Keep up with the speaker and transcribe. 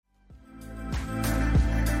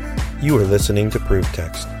You are listening to Proof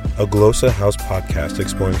Text, a Glossa House podcast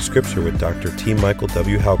exploring Scripture with Dr. T. Michael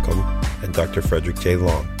W. Halcomb and Dr. Frederick J.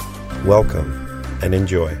 Long. Welcome and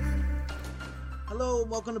enjoy. Hello,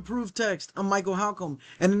 welcome to Proof Text. I'm Michael Halcomb,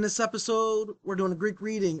 and in this episode, we're doing a Greek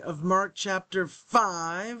reading of Mark chapter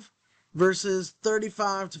 5, verses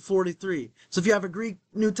 35 to 43. So if you have a Greek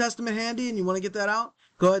New Testament handy and you want to get that out,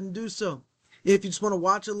 go ahead and do so. If you just want to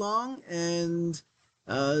watch along and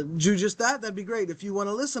do just that, that'd be great. If you want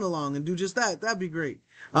to listen along and do just that, that'd be great.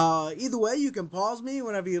 Either way, you can pause me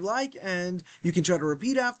whenever you like, and you can try to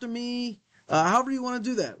repeat after me. However you want to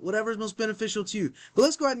do that, whatever is most beneficial to you. But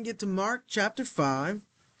let's go ahead and get to Mark chapter 5,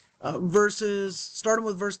 starting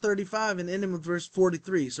with verse 35 and ending with verse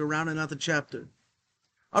 43, so rounding out the chapter.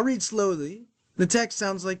 I'll read slowly. The text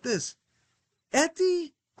sounds like this.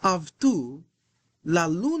 Eti avtu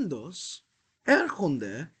lalundos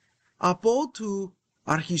erchonde apo tu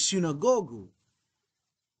αρχισυναγώγου,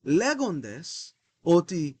 λέγοντες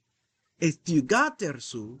ότι εθιουγάτερ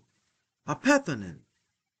σου απέθανεν.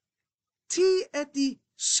 Τι έτι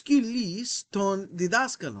σκυλής των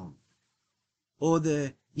διδάσκαλων, ο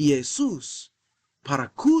δε Ιησούς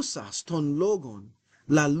παρακούσας των λόγων,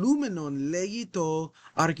 λαλούμενον λέγει το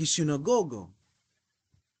αρχισυναγώγο.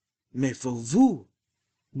 Με φοβού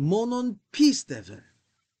μόνον πίστευε,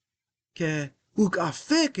 και ουκ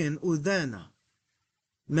αφέκεν ουδένα.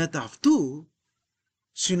 Μετ' αυτού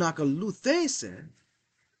συνακολούθησε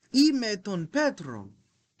ή με τον Πέτρον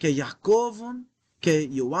και Ιακώβον και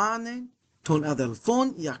Ιωάννην των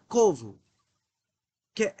αδελφών Ιακώβου,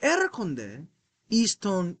 και έρχονται εις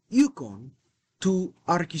τον οίκον του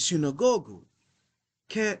αρχισυναγώγου,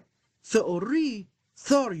 και θεωρεί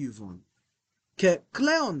θόρυβον, και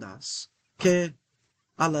κλαίοντας και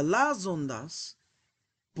αλλαλάζοντας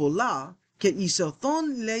πολλά, και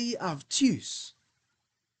εισελθόν λέει αυτούς.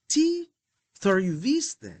 Τι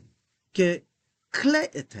θορυβείστε και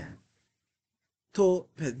κλαίετε. Το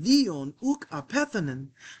παιδίον ουκ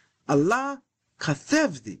απέθανεν, αλλά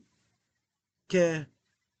καθεύδει, και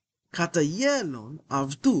κατά γέλον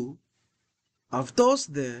αυτού,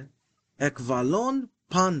 αυτός δε εκβαλών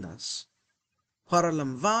πάντας,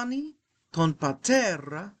 παραλαμβάνει τον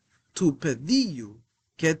πατέρα του παιδίου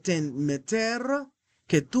και την μετέρα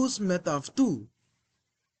και τους μετ' αυτού,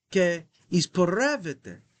 και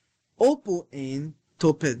εισπορεύεται όπου εν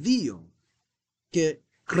το πεδίο, και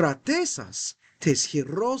κρατέσας τες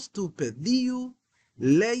χειρός του πεδίου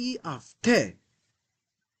λέει αυτέ,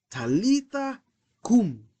 ταλίθα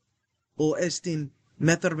κουμ, ο εστιν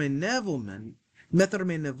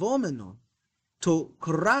μεθερμενευόμενο, το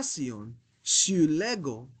κοράσιον σου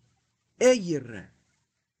λέγω έγειρε,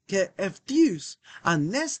 και ευτύους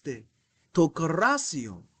ανέστη το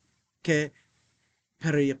κοράσιον, και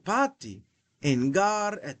περιεπάτη εν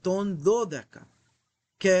γάρ ετών 12,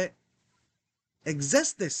 και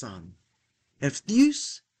εξέστεσαν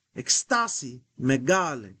ευτύους εκστάση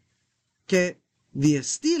μεγάλη, και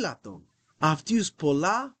διεστήλατο αυτούς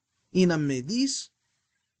πολλά είναι μεδείς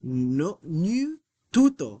νου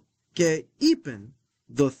τούτο, και είπεν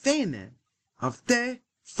δοθένε αυτέ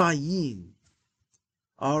φαγήν.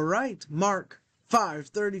 All right, Mark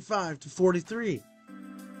 5:35 to 43.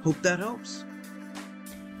 Hope that helps.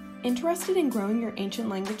 Interested in growing your ancient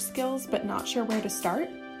language skills but not sure where to start?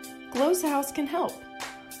 Glossa House can help.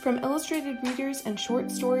 From illustrated readers and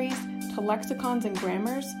short stories to lexicons and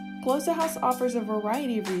grammars, Glossa House offers a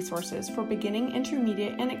variety of resources for beginning,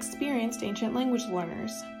 intermediate, and experienced ancient language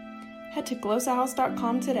learners. Head to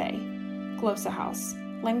glossahouse.com today. Glossa House,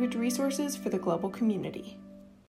 language resources for the global community.